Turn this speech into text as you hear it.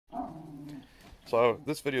So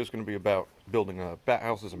this video is going to be about building bat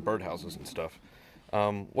houses and bird houses and stuff.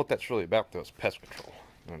 What that's really about though is pest control.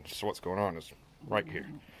 And so what's going on is right here.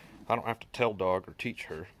 I don't have to tell dog or teach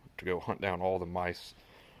her to go hunt down all the mice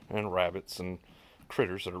and rabbits and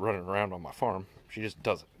critters that are running around on my farm. She just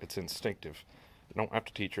does it. It's instinctive. You don't have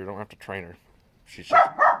to teach her, you don't have to train her. She's just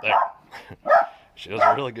there. She does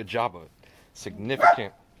a really good job of it.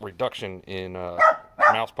 Significant reduction in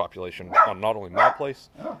mouse population on not only my place,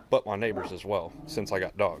 but my neighbors as well, since I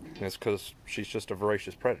got dog. And it's because she's just a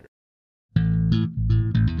voracious predator.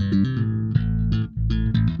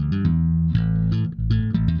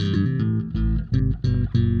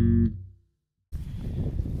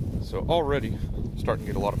 So already starting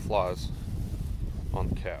to get a lot of flies on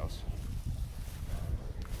the cows.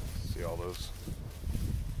 See all those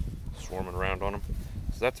swarming around on them?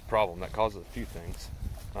 So that's a problem. That causes a few things.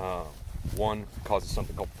 One, causes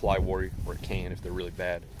something called fly worry, or it can if they're really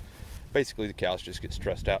bad. Basically, the cows just get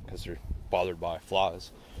stressed out because they're bothered by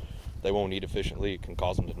flies. They won't eat efficiently. It can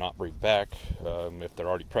cause them to not breed back. If they're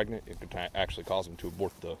already pregnant, it could actually cause them to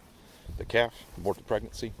abort the calf, abort the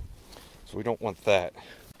pregnancy. So we don't want that.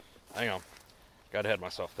 Hang on, got ahead of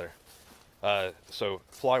myself there. So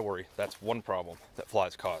fly worry, that's one problem that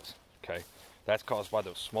flies cause, okay? That's caused by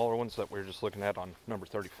those smaller ones that we were just looking at on number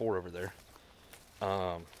 34 over there.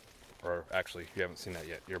 Or actually, you haven't seen that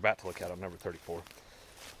yet. You're about to look at on number 34.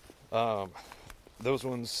 Those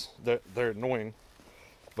ones, they're annoying,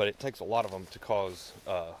 but it takes a lot of them to cause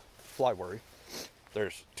fly worry.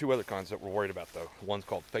 There's two other kinds that we're worried about though. One's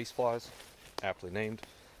called face flies, aptly named.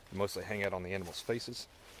 They mostly hang out on the animals' faces,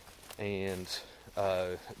 and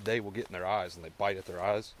they will get in their eyes and they bite at their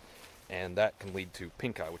eyes, and that can lead to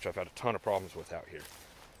pink eye, which I've had a ton of problems with out here.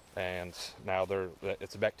 And now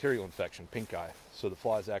it's a bacterial infection, pink eye. So the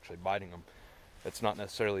fly is actually biting them. It's not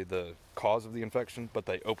necessarily the cause of the infection, but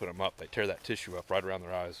they open them up. They tear that tissue up right around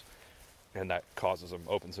their eyes, and that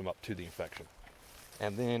opens them up to the infection.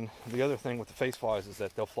 And then the other thing with the face flies is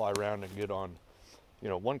that they'll fly around and get on,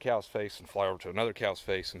 one cow's face and fly over to another cow's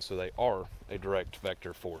face, and so they are a direct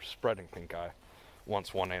vector for spreading pink eye.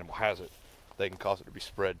 Once one animal has it, they can cause it to be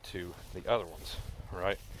spread to the other ones,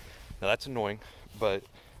 right? Now that's annoying, but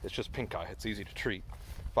it's just pink eye. It's easy to treat.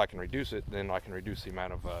 If I can reduce it, then I can reduce the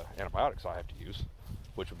amount of antibiotics I have to use,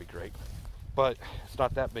 which would be great. But it's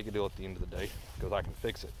not that big a deal at the end of the day, because I can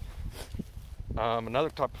fix it. Another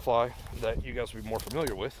type of fly that you guys will be more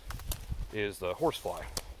familiar with is the horsefly.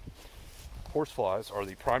 Horseflies are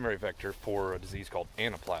the primary vector for a disease called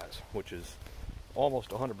anaplasm, which is almost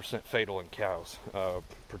 100% fatal in cows.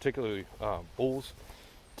 Particularly bulls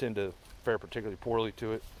tend to fare particularly poorly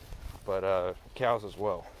to it, but cows as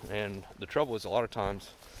well. And the trouble is, a lot of times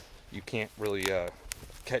you can't really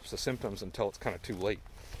catch the symptoms until it's kind of too late.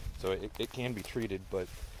 So it can be treated, but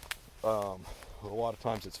a lot of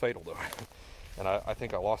times it's fatal though. And I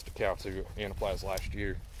think I lost a cow to anaplasm last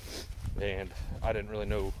year, and I didn't really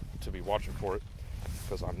know to be watching for it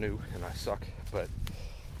because I'm new and I suck. But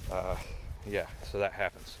yeah, so that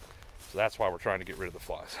happens. So that's why we're trying to get rid of the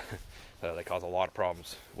flies. They cause a lot of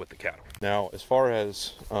problems with the cattle. Now, as far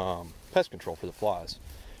as pest control for the flies,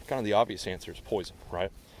 kind of the obvious answer is poison,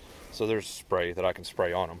 right? So there's spray that I can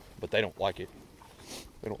spray on them, but they don't like it.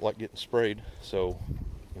 They don't like getting sprayed, so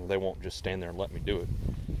they won't just stand there and let me do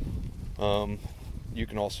it. You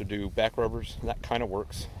can also do back rubbers, and that kind of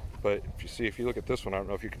works. But if you look at this one, I don't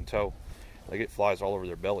know if you can tell, they get flies all over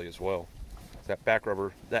their belly as well. That back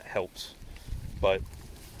rubber, that helps, but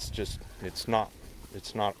it's not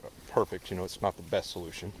perfect, it's not the best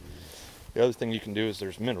solution. The other thing you can do is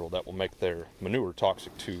there's mineral that will make their manure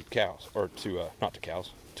toxic to cows, or not to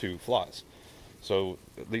cows, to flies. So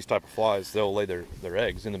these type of flies, they'll lay their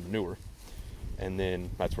eggs in the manure, and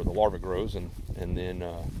then that's where the larva grows, and then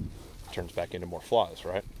turns back into more flies,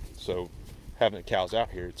 right? So having the cows out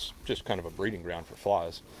here, it's just kind of a breeding ground for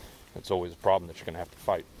flies. It's always a problem that you're going to have to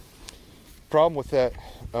fight. Problem with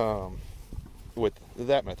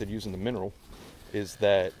that method, using the mineral, is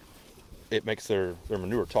that it makes their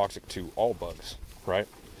manure toxic to all bugs, right?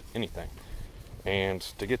 Anything. And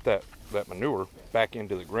to get that manure back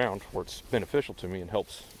into the ground where it's beneficial to me and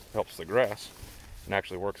helps the grass and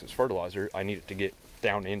actually works as fertilizer, I need it to get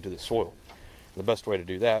down into the soil. The best way to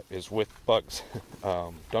do that is with bugs,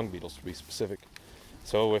 dung beetles to be specific.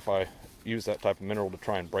 So if I use that type of mineral to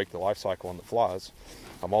try and break the life cycle on the flies,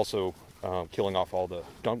 I'm also killing off all the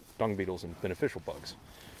dung beetles and beneficial bugs,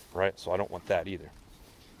 right? So I don't want that either.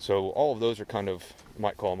 So all of those are kind of, you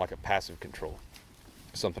might call them like a passive control,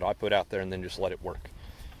 something I put out there and then just let it work,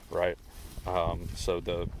 right? So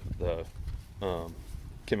the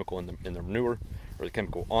chemical in the manure, or the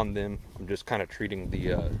chemical on them, I'm just kind of treating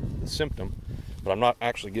the symptom but I'm not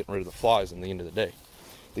actually getting rid of the flies in the end of the day.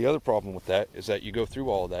 The other problem with that is that you go through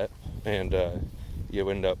all of that and you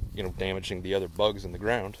end up, you know, damaging the other bugs in the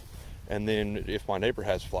ground. And then if my neighbor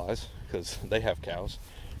has flies, because they have cows,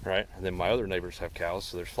 right? And then my other neighbors have cows,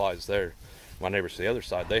 so there's flies there. My neighbors to the other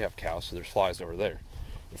side, they have cows, so there's flies over there.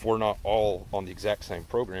 If we're not all on the exact same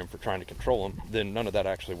program for trying to control them, then none of that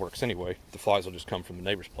actually works anyway. The flies will just come from the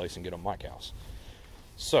neighbor's place and get on my cows.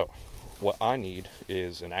 So what I need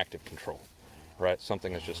is an active control, right?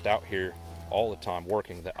 Something that's just out here all the time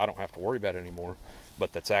working that I don't have to worry about anymore,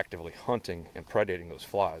 but that's actively hunting and predating those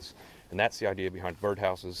flies. And that's the idea behind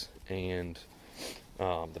birdhouses and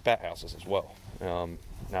the bat houses as well.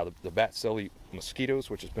 Now the bats, they'll eat mosquitoes,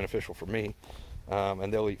 which is beneficial for me,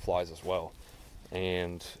 and they'll eat flies as well.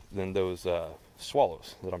 And then those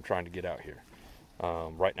swallows that I'm trying to get out here.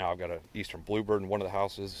 Right now I've got an eastern bluebird in one of the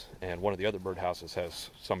houses, and one of the other bird houses has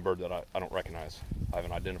some bird that I don't recognize. I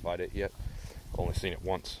haven't identified it yet. I've only seen it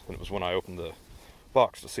once, and it was when I opened the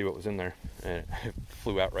box to see what was in there, and it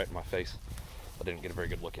flew out right in my face. I didn't get a very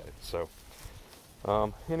good look at it. So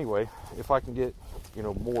anyway, if I can get, you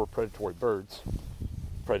know, more predatory birds,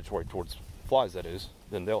 predatory towards flies that is,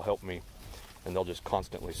 then they'll help me, and they'll just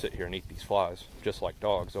constantly sit here and eat these flies, just like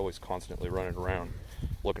dogs, always constantly running around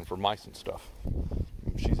looking for mice and stuff.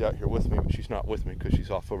 She's out here with me, but she's not with me because she's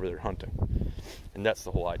off over there hunting. And that's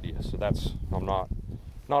the whole idea. So that's, I'm not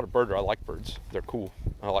a birder. I like birds. They're cool.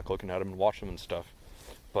 I like looking at them and watching them and stuff.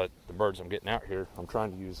 But the birds I'm getting out here, I'm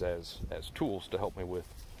trying to use as tools to help me with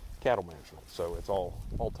cattle management. So it's all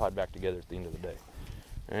tied back together at the end of the day.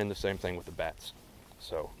 And the same thing with the bats.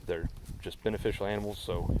 So they're just beneficial animals.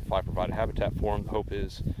 So if I provide a habitat for them, the hope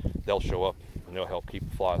is they'll show up and they'll help keep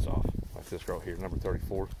the flies off. Like this girl here, number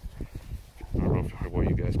 34. I don't know what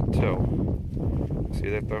you guys can tell. See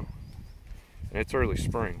that though? And it's early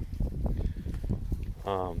spring.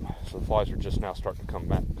 So the flies are just now starting to come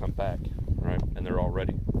back, right? And they're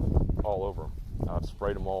already all over them. I've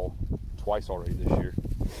sprayed them all twice already this year.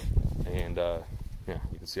 And yeah,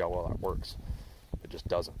 you can see how well that works. It just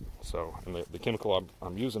doesn't. So, and the chemical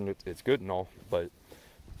I'm using, it's good and all, but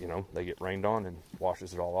you know, they get rained on and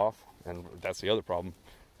washes it all off. And that's the other problem.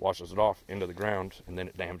 Washes it off into the ground, and then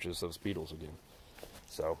it damages those beetles again.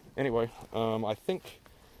 So anyway, I think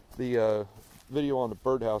the video on the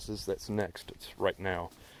birdhouses that's next, it's right now.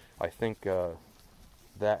 I think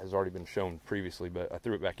that has already been shown previously, but I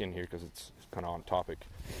threw it back in here because it's kind of on topic.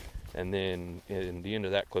 And then in the end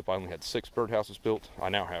of that clip, I only had 6 birdhouses built. I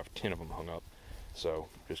now have 10 of them hung up. So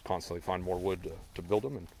just constantly find more wood to build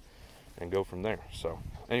them and go from there. So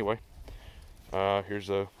anyway, here's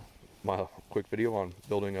my quick video on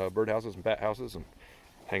building birdhouses and bat houses and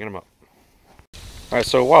hanging them up. Alright,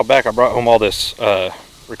 so a while back I brought home all this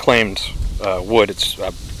reclaimed wood. It's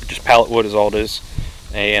just pallet wood is all it is,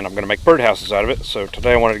 and I'm going to make birdhouses out of it. So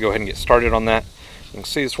today I wanted to go ahead and get started on that. You can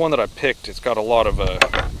see this one that I picked, it's got a lot of,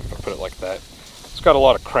 if I put it like that, it's got a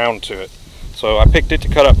lot of crown to it. So I picked it to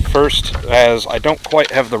cut up first, as I don't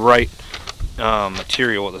quite have the right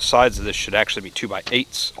material. The sides of this should actually be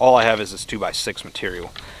 2x8s. All I have is this 2x6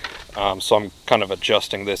 material. So I'm kind of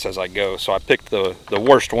adjusting this as I go. So I picked the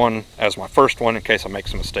worst one as my first one in case I make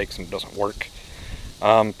some mistakes and it doesn't work.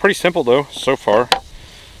 Pretty simple though so far.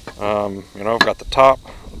 You know, I've got the top,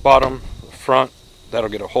 the bottom, the front. That'll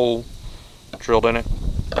get a hole drilled in it.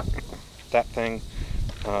 That thing.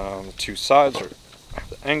 The 2 sides are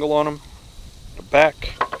the angle on them. The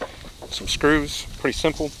back, some screws. Pretty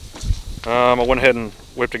simple. I went ahead and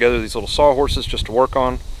whipped together these little sawhorses just to work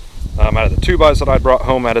on. Out of the 2x that I brought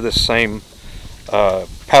home out of this same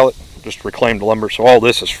pallet, just reclaimed lumber. So all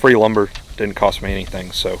this is free lumber, didn't cost me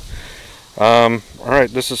anything. So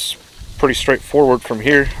alright, this is pretty straightforward from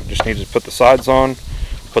here. I just need to put the sides on,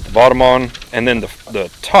 put the bottom on, and then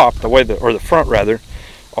the top, or the front rather,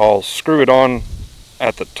 I'll screw it on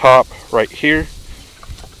at the top right here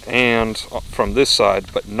and from this side,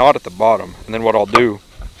 but not at the bottom. And then what I'll do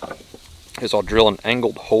is I'll drill an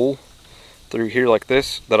angled hole through here like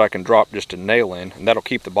this that I can drop just a nail in, and that'll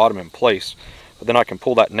keep the bottom in place. But then I can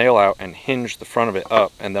pull that nail out and hinge the front of it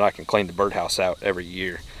up, and then I can clean the birdhouse out every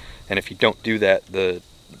year. And if you don't do that, the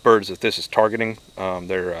birds that this is targeting,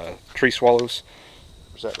 they're tree swallows.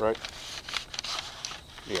 Is that right?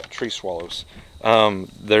 Yeah, tree swallows.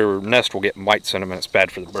 Their nest will get mites in them, and it's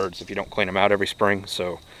bad for the birds if you don't clean them out every spring.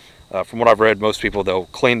 So from what I've read, most people, they'll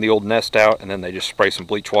clean the old nest out and then they just spray some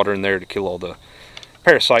bleach water in there to kill all the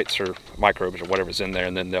parasites or microbes or whatever's in there,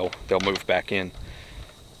 and then they'll move back in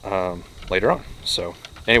later on. So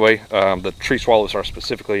anyway, the tree swallows are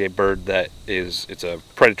specifically a bird that it's a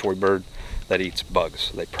predatory bird that eats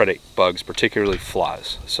bugs. They predate bugs, particularly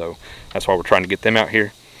flies. So that's why we're trying to get them out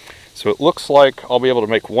here. So it looks like I'll be able to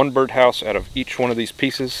make one birdhouse out of each one of these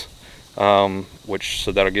pieces,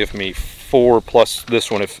 so that'll give me 4 plus this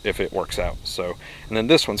one if it works out. So, and then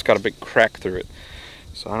this one's got a big crack through it,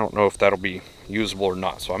 so I don't know if that'll be usable or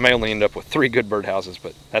not. So I may only end up with 3 good birdhouses,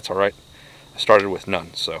 but that's all right. I started with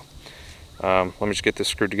none. So let me just get this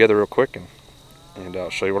screwed together real quick, and I'll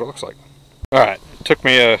show you what it looks like. All right, it took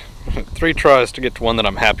me 3 tries to get to one that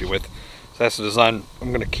I'm happy with. So that's the design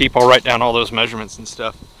I'm going to keep. I'll write down all those measurements and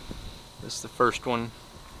stuff. This is the first one.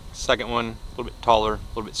 Second one, a little bit taller, a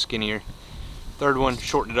little bit skinnier. Third one,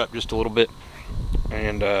 shortened it up just a little bit.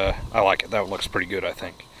 And I like it. That one looks pretty good, I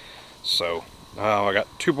think. So I got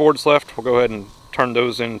 2 boards left. We'll go ahead and turn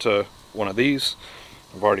those into one of these.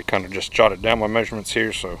 I've already kind of just jotted down my measurements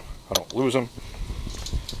here so I don't lose them.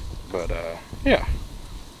 But yeah,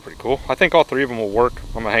 pretty cool. I think all 3 of them will work.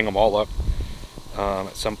 I'm going to hang them all up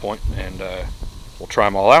at some point, and we'll try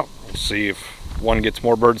them all out. We'll see if one gets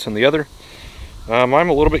more birds than the other. I'm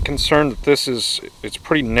a little bit concerned that it's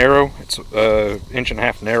pretty narrow. It's 1.5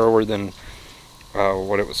 inches narrower than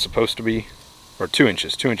what it was supposed to be, or 2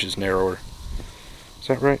 inches narrower. Is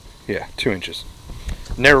that right? Yeah, 2 inches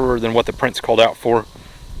narrower than what the print's called out for.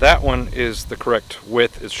 That one is the correct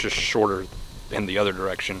width. It's just shorter in the other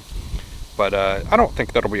direction. But I don't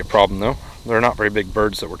think that'll be a problem though. They're not very big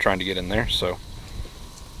birds that we're trying to get in there. So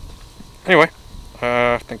anyway,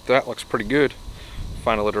 I think that looks pretty good.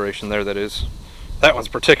 Final iteration there, that is. That one's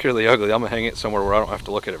particularly ugly. I'm gonna hang it somewhere where I don't have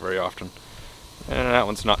to look at it very often. And that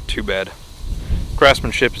one's not too bad.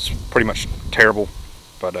 Craftsmanship is pretty much terrible,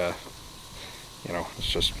 but you know, it's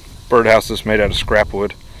just birdhouses made out of scrap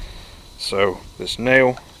wood. So this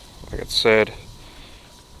nail, like I said,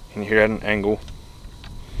 in here at an angle,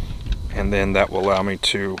 and then that will allow me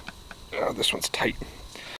to, this one's tight.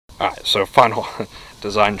 Alright, so final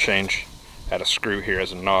design change. Add a screw here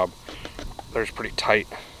as a knob. There's pretty tight,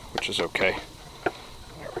 which is okay.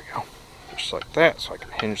 There we go. Just like that, so I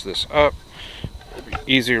can hinge this up. It'll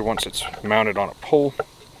be easier once it's mounted on a pole.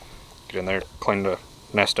 Get in there, clean the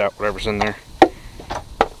nest out, whatever's in there.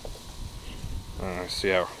 See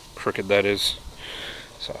how crooked that is.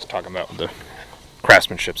 So I was talking about the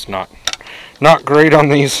craftsmanship's not great on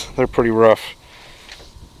these. They're pretty rough.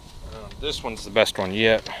 This one's the best one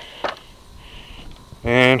yet.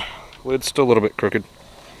 And lid's still a little bit crooked.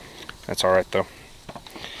 That's alright though.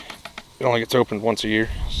 It only gets opened once a year,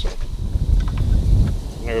 so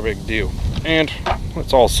no big deal. And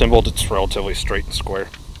it's all assembled, it's relatively straight and square.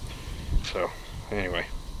 So anyway,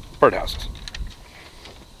 birdhouses.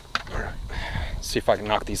 Alright, let's see if I can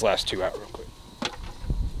knock these last 2 out real quick.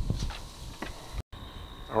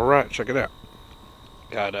 Alright, check it out.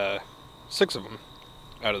 Got 6 of them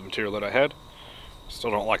out of the material that I had.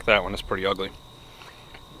 Still don't like that one, it's pretty ugly.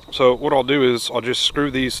 So what I'll do is I'll just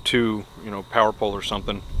screw these to, power pole or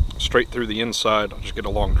something straight through the inside. I'll just get a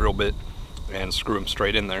long drill bit and screw them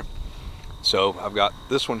straight in there. So I've got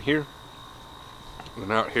this one here, and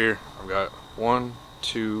out here I've got 1,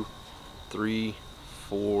 2, 3,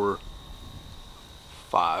 4,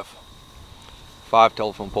 5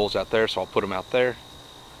 telephone poles out there, so I'll put them out there.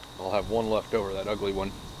 I'll have one left over, that ugly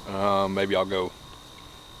one. Maybe I'll go,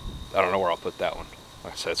 I don't know where I'll put that one.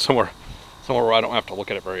 Like I said, somewhere where I don't have to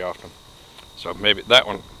look at it very often. So maybe that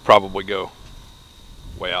one probably go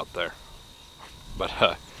way out there.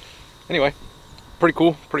 But anyway, pretty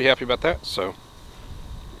cool, pretty happy about that. So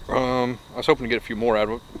I was hoping to get a few more out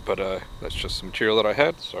of it, but that's just some material that I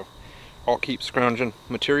had. So I'll keep scrounging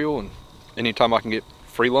material, and anytime I can get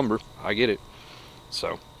free lumber, I get it.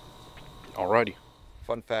 So alrighty.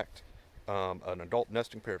 Fun fact, an adult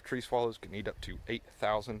nesting pair of tree swallows can eat up to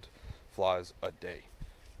 8,000 flies a day.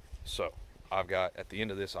 So I've got, at the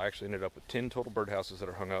end of this, I actually ended up with 10 total birdhouses that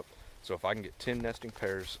are hung up. So if I can get 10 nesting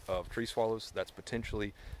pairs of tree swallows, that's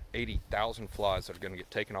potentially 80,000 flies that are going to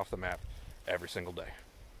get taken off the map every single day.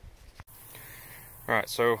 Alright,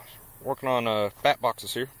 so working on bat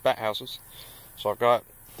boxes here, bat houses. So I've got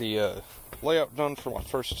the layout done for my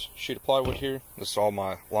first sheet of plywood here. This is all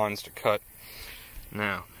my lines to cut.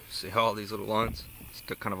 Now, see all these little lines? It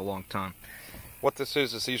took kind of a long time. What this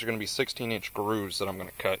is these are going to be 16-inch grooves that I'm going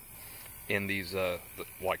to cut in these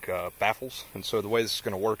baffles. And so the way this is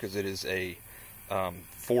going to work is it is a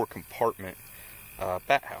 4-compartment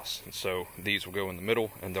bat house. And so these will go in the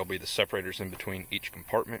middle, and there'll be the separators in between each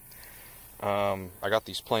compartment. I got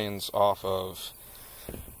these plans off of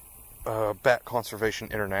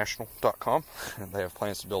batconservationinternational.com, and they have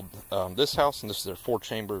plans to build this house, and this is their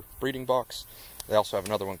 4-chamber breeding box. They also have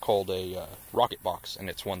another one called a rocket box, and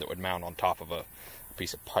it's one that would mount on top of a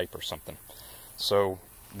piece of pipe or something. So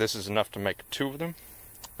this is enough to make 2 of them.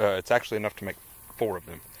 It's actually enough to make 4 of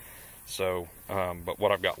them. So, but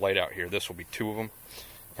what I've got laid out here, this will be 2 of them.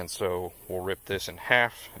 And so we'll rip this in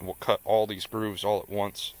half and we'll cut all these grooves all at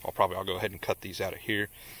once. I'll go ahead and cut these out of here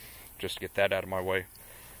just to get that out of my way.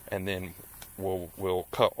 And then we'll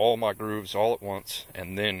cut all my grooves all at once,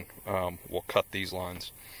 and then we'll cut these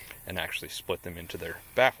lines and actually split them into their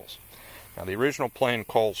baffles. Now the original plan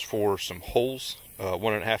calls for some holes,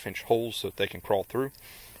 1.5 inch holes so that they can crawl through.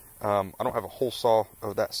 I don't have a hole saw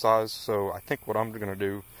of that size, so I think what I'm going to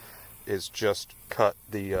do is just cut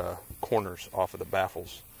the corners off of the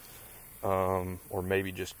baffles, or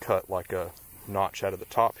maybe just cut like a notch out of the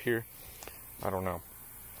top here. I don't know.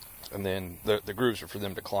 And then the grooves are for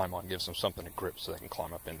them to climb on, gives them something to grip so they can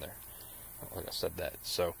climb up in there. Like I said that.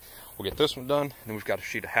 So we'll get this one done, and then we've got a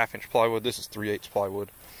sheet of 1/2 inch plywood. This is 3/8 plywood,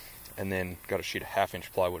 and then got a sheet of 1/2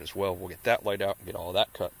 inch plywood as well. We'll get that laid out and get all of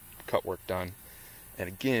that cut work done. And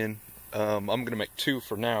again, I'm going to make 2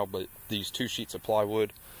 for now, but these 2 sheets of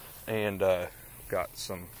plywood, and got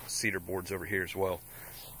some cedar boards over here as well.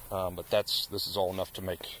 But this is all enough to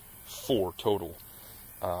make 4 total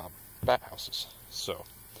bat houses. So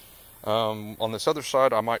on this other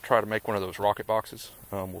side, I might try to make one of those rocket boxes.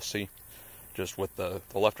 We'll see, just with the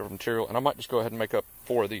leftover material, and I might just go ahead and make up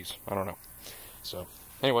 4 of these. I don't know. So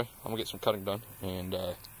anyway, I'm gonna get some cutting done and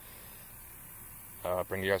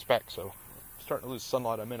bring you guys back. So starting to lose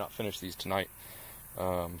sunlight. I may not finish these tonight,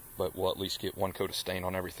 but we'll at least get 1 coat of stain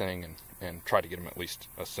on everything and try to get them at least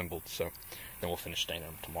assembled. So then we'll finish staining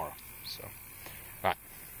them tomorrow. So all right,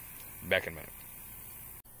 back in a minute.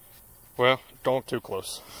 Well, don't look too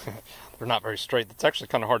close. They're not very straight. It's actually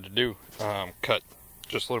kind of hard to do. Cut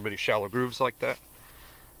just a little bitty shallow grooves like that.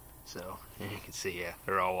 So you can see, yeah,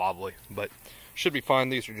 they're all wobbly, but should be fine.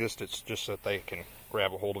 These are it's just that they can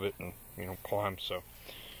grab a hold of it and, you know, climb. So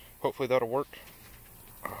hopefully that'll work.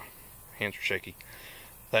 Hands are shaky.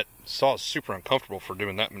 That saw is super uncomfortable for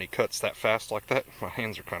doing that many cuts that fast like that. My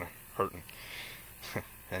hands are kind of hurting.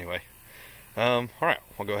 Anyway. Alright,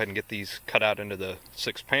 we'll go ahead and get these cut out into the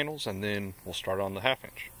 6 panels, and then we'll start on the 1/2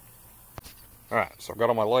 inch. Alright, so I've got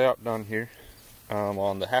all my layout done here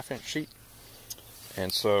on the 1/2 inch sheet.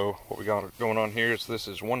 And so what we got going on here is this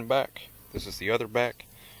is one back, this is the other back,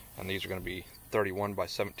 and these are going to be 31 by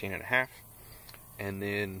 17.5. And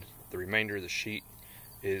then the remainder of the sheet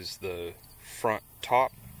is the front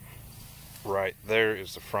top. Right there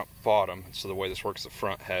is the front bottom. So the way this works, the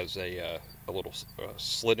front has a little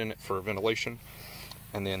slit in it for ventilation,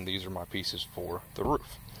 and then these are my pieces for the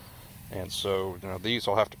roof. And so now these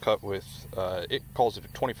I'll have to cut with, it calls it a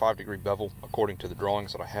 25-degree bevel according to the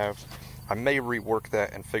drawings that I have. I may rework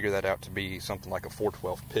that and figure that out to be something like a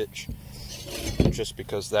 412 pitch, just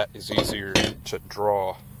because that is easier to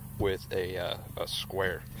draw with a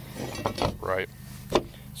square, right?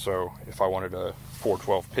 So if I wanted a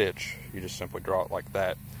 412 pitch, you just simply draw it like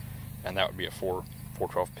that, and that would be a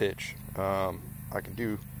 412 pitch.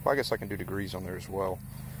 I guess I can do degrees on there as well,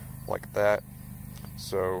 like that.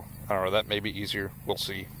 So I don't know, that may be easier. We'll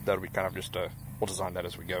see. That'll be kind of just we'll design that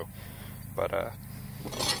as we go. But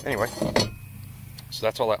anyway, so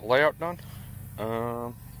that's all that layout done.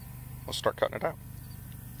 Let's start cutting it out.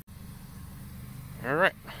 All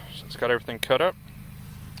right, so it's got everything cut up.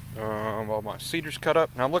 All my cedars cut up.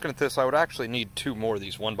 Now I'm looking at this, I would actually need 2 more of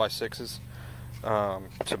these 1x6s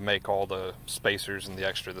to make all the spacers and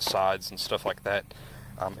the sides and stuff like that.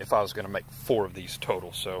 If I was going to make 4 of these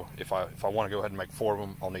total, so if I want to go ahead and make 4 of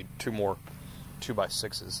them, I'll need 2 more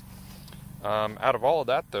 2x6s. Out of all of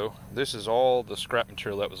that though, this is all the scrap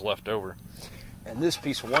material that was left over. And this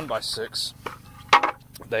piece of 1x6,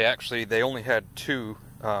 they only had 2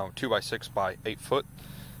 2x6 by 8 foot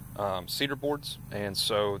cedar boards, and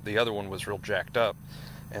so the other one was real jacked up,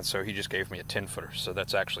 and so he just gave me a 10-footer. So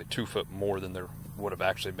that's actually 2 foot more than there would have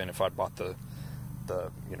actually been if I'd bought the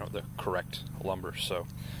correct lumber. So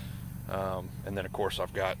and then of course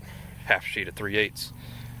I've got half sheet of 3/8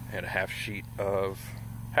 and a half sheet of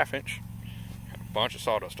 1/2 inch, and a bunch of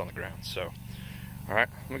sawdust on the ground. So all right,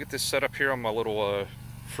 let me get this set up here on my little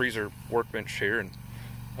freezer workbench here, and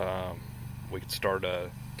we can start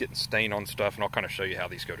getting stain on stuff, and I'll kind of show you how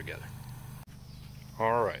these go together.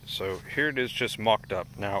 Alright, so here it is just mocked up.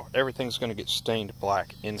 Now everything's going to get stained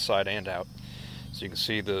black inside and out. So you can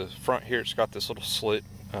see the front here, it's got this little slit,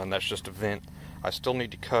 and that's just a vent. I still need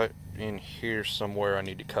to cut in here somewhere. I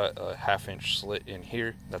need to cut a 1/2 inch slit in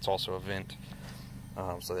here. That's also a vent,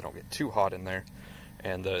 so they don't get too hot in there.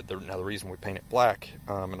 And now the reason we paint it black,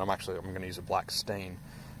 and I'm going to use a black stain,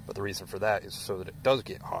 but the reason for that is so that it does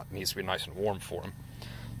get hot. It needs to be nice and warm for them.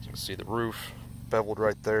 So you can see the roof beveled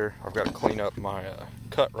right there. I've got to clean up my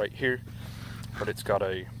cut right here, but it's got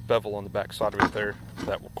a bevel on the back side of it there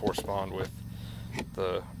that will correspond with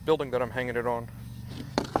the building that I'm hanging it on.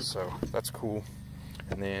 So that's cool.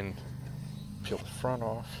 And then peel the front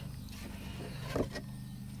off.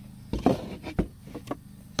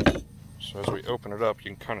 So as we open it up,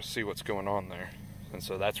 you can kind of see what's going on there. And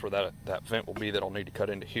so that's where that vent will be that I'll need to cut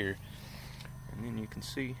into here. And then you can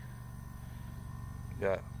see you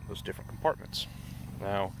got those different compartments.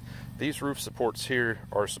 Now, these roof supports here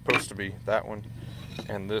are supposed to be, that one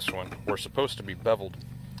and this one, were supposed to be beveled,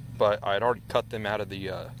 but I had already cut them out of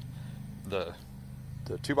the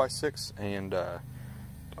 2x6, and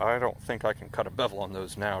I don't think I can cut a bevel on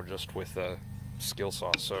those now just with a skill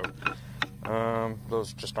saw, so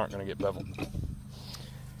those just aren't going to get beveled.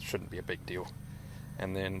 Shouldn't be a big deal.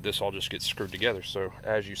 And then this all just gets screwed together, so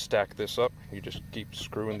as you stack this up, you just keep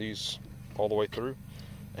screwing these all the way through.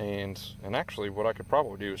 And actually what I could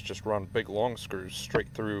probably do is just run big long screws straight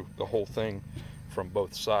through the whole thing from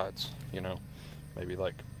both sides, you know, maybe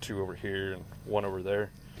like 2 over here and 1 over there,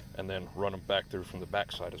 and then run them back through from the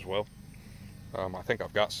back side as well. I think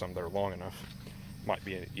I've got some that are long enough. Might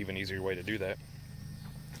be an even easier way to do that.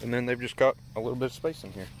 And then they've just got a little bit of space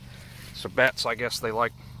in here. So bats, I guess they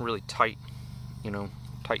like really tight, you know,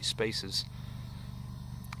 tight spaces.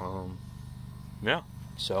 Yeah,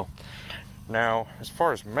 so now as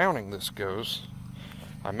far as mounting this goes,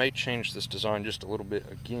 I may change this design just a little bit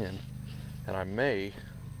again, and I may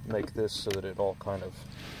make this so that it all kind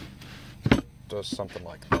of does something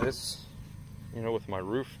like this, you know, with my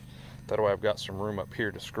roof. That way I've got some room up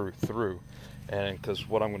here to screw through. And because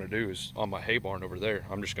what I'm going to do is on my hay barn over there,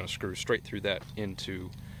 I'm just going to screw straight through that into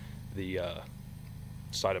the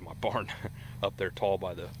side of my barn up there tall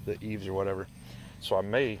by the eaves or whatever. So I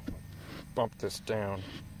may bump this down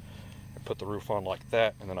and put the roof on like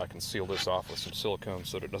that, and then I can seal this off with some silicone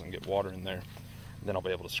so that it doesn't get water in there. And then I'll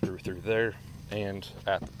be able to screw through there and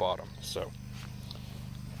at the bottom. So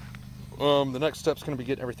the next step's going to be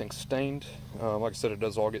getting everything stained. Like I said, it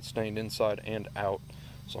does all get stained inside and out.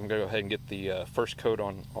 So I'm going to go ahead and get the first coat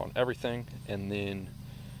on everything, and then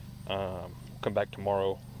come back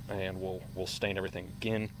tomorrow and we'll stain everything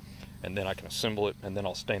again, and then I can assemble it, and then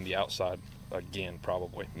I'll stain the outside again,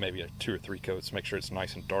 probably maybe 2 or 3 coats, make sure it's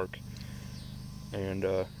nice and dark. And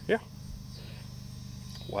yeah,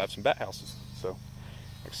 we'll have some bat houses. So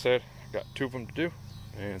like I said, I've got 2 of them to do,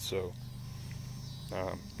 and so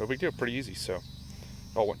no big deal, pretty easy. So it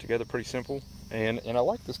all went together pretty simple, and I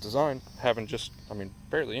like this design, having just, I mean,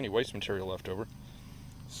 barely any waste material left over.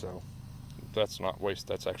 So that's not waste,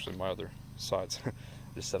 that's actually my other sides.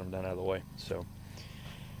 Just set them down out of the way. So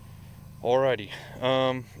alrighty,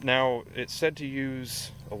 now it said to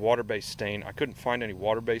use a water-based stain. I couldn't find any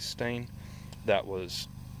water-based stain that was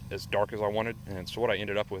as dark as I wanted, and so what I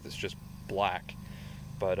ended up with is just black,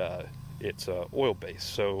 but it's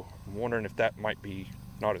oil-based, so I'm wondering if that might be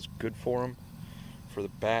not as good for them, for the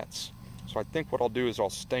bats. So I think what I'll do is I'll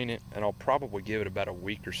stain it, and I'll probably give it about a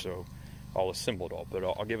week or so. I'll assemble it all, but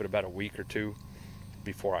I'll give it about a week or 2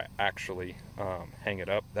 before I actually hang it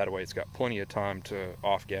up. That way it's got plenty of time to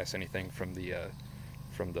off-gas anything from the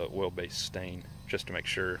oil-based stain, just to make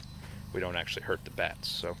sure we don't actually hurt the bats.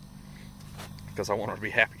 So, because I want them to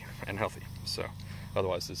be happy and healthy. So,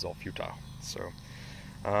 otherwise this is all futile. So,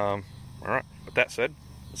 all right. With that said,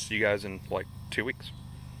 I'll see you guys in like 2 weeks.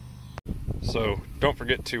 So don't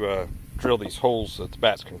forget to drill these holes that the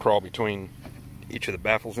bats can crawl between each of the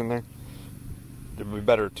baffles in there. It would be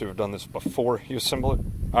better to have done this before you assemble it.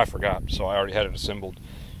 I forgot, so I already had it assembled.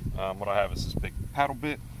 What I have is this big paddle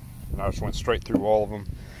bit, and I just went straight through all of them.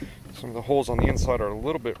 Some of the holes on the inside are a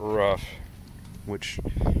little bit rough, which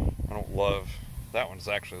I don't love. That one's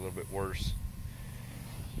actually a little bit worse,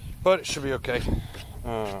 but it should be okay.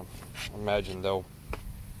 Imagine they'll,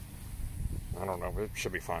 I don't know, it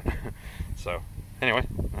should be fine. So anyway,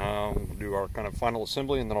 we'll do our kind of final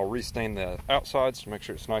assembly, and then I'll restain the outsides to make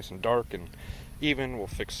sure it's nice and dark and even. We'll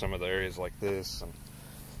fix some of the areas like this,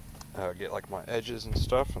 and get like my edges and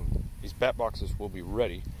stuff, and these bat boxes will be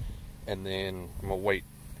ready. And then I'm gonna wait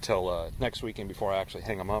till next weekend before I actually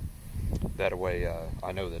hang them up. That way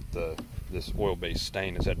I know that this oil-based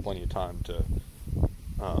stain has had plenty of time to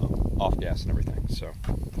off gas and everything. So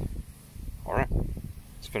alright,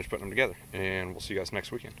 let's finish putting them together, and we'll see you guys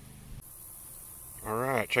next weekend.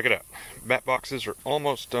 Alright, check it out. Bat boxes are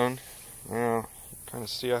almost done. Now, kind of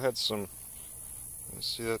see I had some,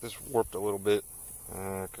 see that this warped a little bit.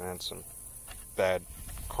 I had some bad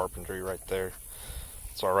carpentry right there.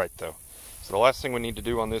 It's alright though. So the last thing we need to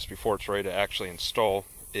do on this before it's ready to actually install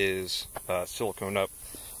is silicone up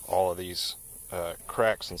all of these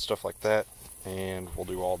cracks and stuff like that. And we'll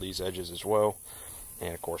do all these edges as well.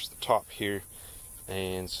 And of course the top here.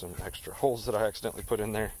 And some extra holes that I accidentally put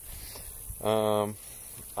in there.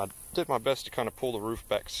 I did my best to kind of pull the roof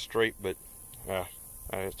back straight, but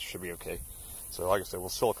it should be okay. So like I said, we'll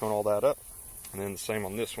silicone all that up, and then the same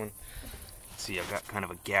on this one. See, I've got kind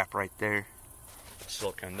of a gap right there.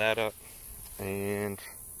 Silicone that up, and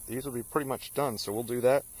these will be pretty much done. So we'll do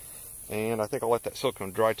that, and I think I'll let that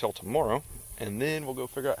silicone dry till tomorrow, and then we'll go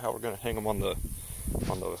figure out how we're going to hang them on the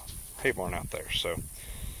hay barn out there. So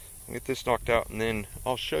I'll get this knocked out, and then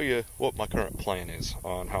I'll show you what my current plan is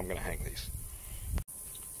on how I'm going to hang these.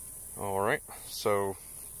 Alright, so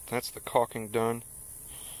that's the caulking done.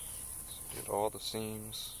 Let's get all the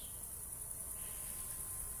seams,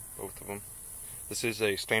 both of them. This is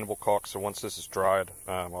a stainable caulk, so once this is dried,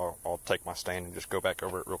 I'll take my stain and just go back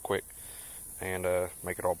over it real quick and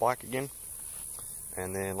make it all black again.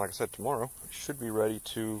 And then, like I said, tomorrow I should be ready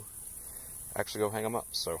to actually go hang them up.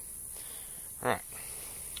 So, alright,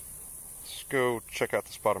 let's go check out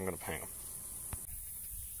the spot I'm going to hang them.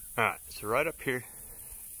 Alright, so right up here,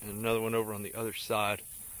 and another one over on the other side.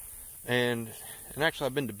 And actually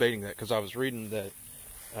I've been debating that because I was reading that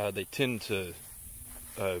they tend to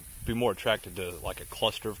be more attracted to like a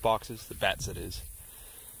cluster of boxes, the bat set is.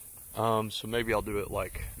 So maybe I'll do it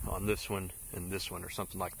like on this one and this one or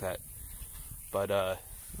something like that. But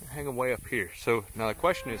hang them way up here. So now the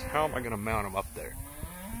question is, how am I going to mount them up there?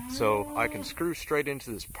 So I can screw straight into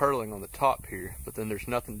this purling on the top here, but then there's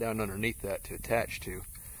nothing down underneath that to attach to.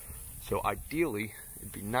 So ideally,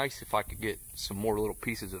 it'd be nice if I could get some more little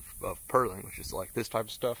pieces of purling, which is like this type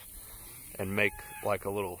of stuff, and make like a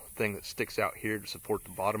little thing that sticks out here to support the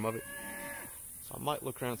bottom of it. So I might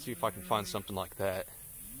look around and see if I can find something like that.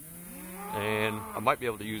 And I might be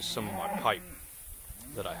able to use some of my pipe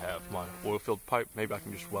that I have, my oil filled pipe. Maybe I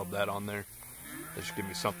can just weld that on there. That should give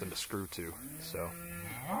me something to screw to. So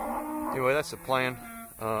anyway, that's the plan.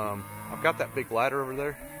 I've got that big ladder over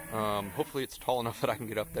there. Hopefully it's tall enough that I can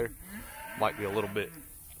get up there. Might be a little bit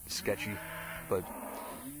sketchy, but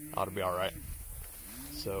ought to be all right.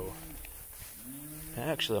 So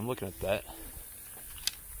actually, I'm looking at that.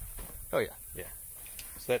 Oh yeah.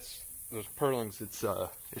 So that's those purlings. It's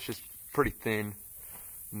just pretty thin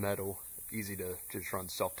metal, easy to just run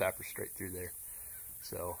self-tapper straight through there.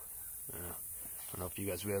 So I don't know if you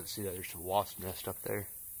guys will be able to see that. There's a wasp nest up there.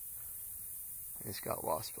 It's got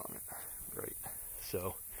wasps on it. Great.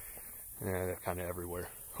 So yeah, they're kind of everywhere.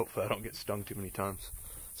 Hopefully I don't get stung too many times,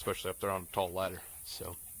 especially up there on a tall ladder.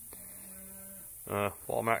 So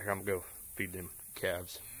while I'm out here, I'm gonna go feed them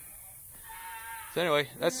calves. So anyway,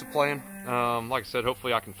 that's the plan. Like I said,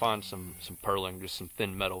 hopefully I can find some purling, just some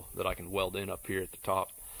thin metal that I can weld in up here at the top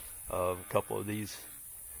of a couple of these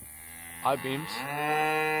I-beams.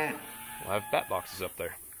 We'll have bat boxes up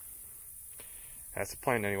there. That's the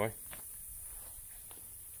plan anyway.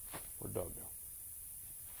 Where'd dog go?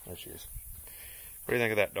 There she is. What do you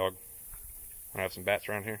think of that, dog? Want to have some bats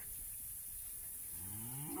around here?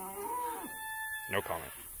 No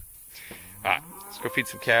comment. Alright, let's go feed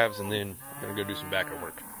some calves, and then we're going to go do some backer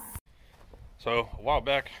work. So, a while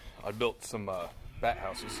back, I built some bat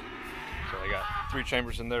houses. So I got 3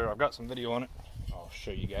 chambers in there. I've got some video on it. I'll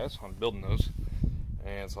show you guys on building those.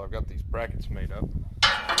 And so I've got these brackets made up.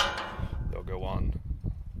 They'll go on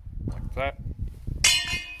like that.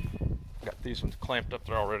 Got these ones clamped up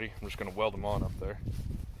there already. I'm just going to weld them on up there.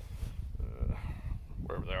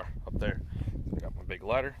 Wherever they are, up there. So I got my big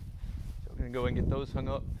ladder. So I'm going to go and get those hung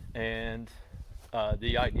up. And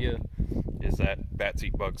the idea is that bats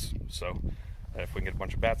eat bugs. So if we can get a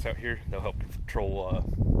bunch of bats out here, they'll help control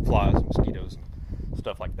flies and mosquitoes and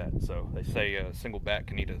stuff like that. So they say a single bat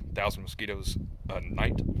can eat 1,000 mosquitoes a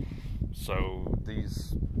night. So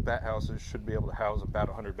these bat houses should be able to house about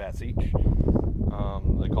 100 bats each. They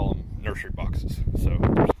call them nursery boxes. So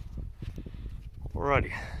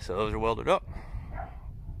alrighty, so those are welded up.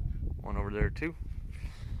 One over there too.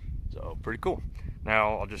 So pretty cool.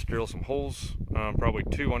 Now I'll just drill some holes, probably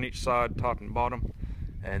 2 on each side, top and bottom.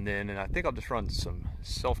 And then I think I'll just run some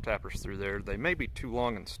self-tappers through there. They may be too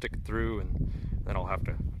long and stick through, and then I'll have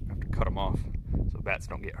to cut them off so bats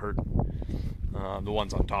don't get hurt. The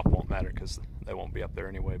ones on top won't matter because they won't be up there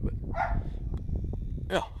anyway. But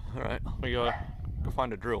yeah, all right. Let me go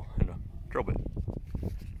find a drill and a drill bit.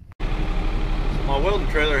 So my welding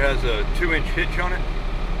trailer has a 2-inch hitch on it.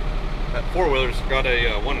 That 4-wheeler's got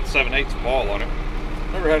a 1 7/8 ball on it.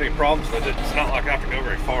 Never had any problems with it. It's not like I have to go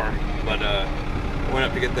very far, but I went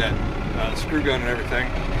up to get that screw gun and everything,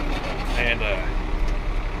 and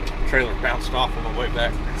the trailer bounced off on my way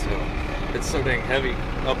back. So it's so dang heavy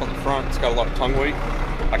up on the front. It's got a lot of tongue weight.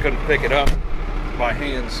 I couldn't pick it up by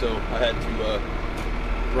hand, so I had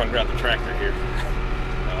to run grab the tractor here.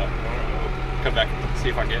 Come back and see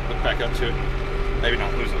if I can hook back up to it. Maybe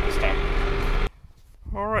not lose it this time.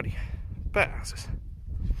 Alrighty, bat houses.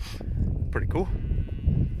 Pretty cool.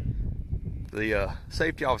 The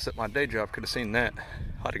safety office at my day job could have seen that.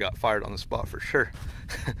 I'd have got fired on the spot for sure.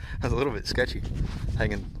 That's a little bit sketchy,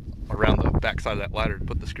 hanging around the back side of that ladder to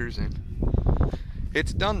put the screws in.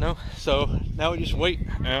 It's done though, so now we just wait.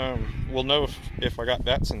 We'll know if I got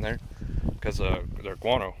bats in there, because their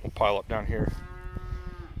guano will pile up down here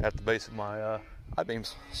at the base of my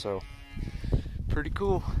I-beams. So pretty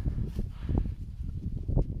cool.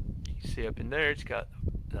 You can see up in there, it's got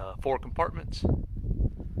 4 compartments.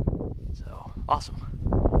 So awesome.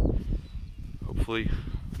 Hopefully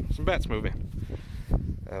some bats move in.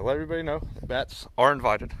 Let everybody know that bats are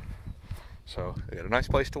invited. So they got a nice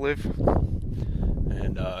place to live,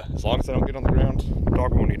 and as long as they don't get on the ground, the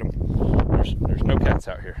dog won't eat them. There's no cats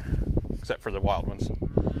out here, except for the wild ones.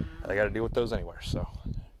 They got to deal with those anywhere. So,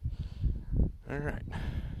 all right,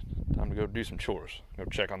 time to go do some chores. Go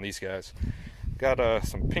check on these guys. Got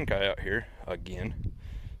some pink eye out here again.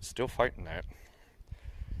 Still fighting that.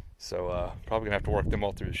 So probably gonna have to work them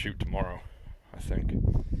all through the chute tomorrow, I think.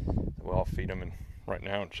 Well, I'll feed them and right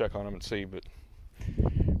now and check on them and see, but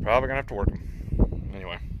probably gonna have to work them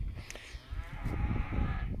anyway.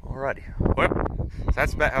 Alrighty, well,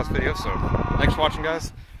 that's the bat house video. So thanks for watching,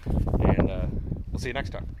 guys, and we'll see you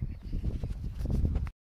next time.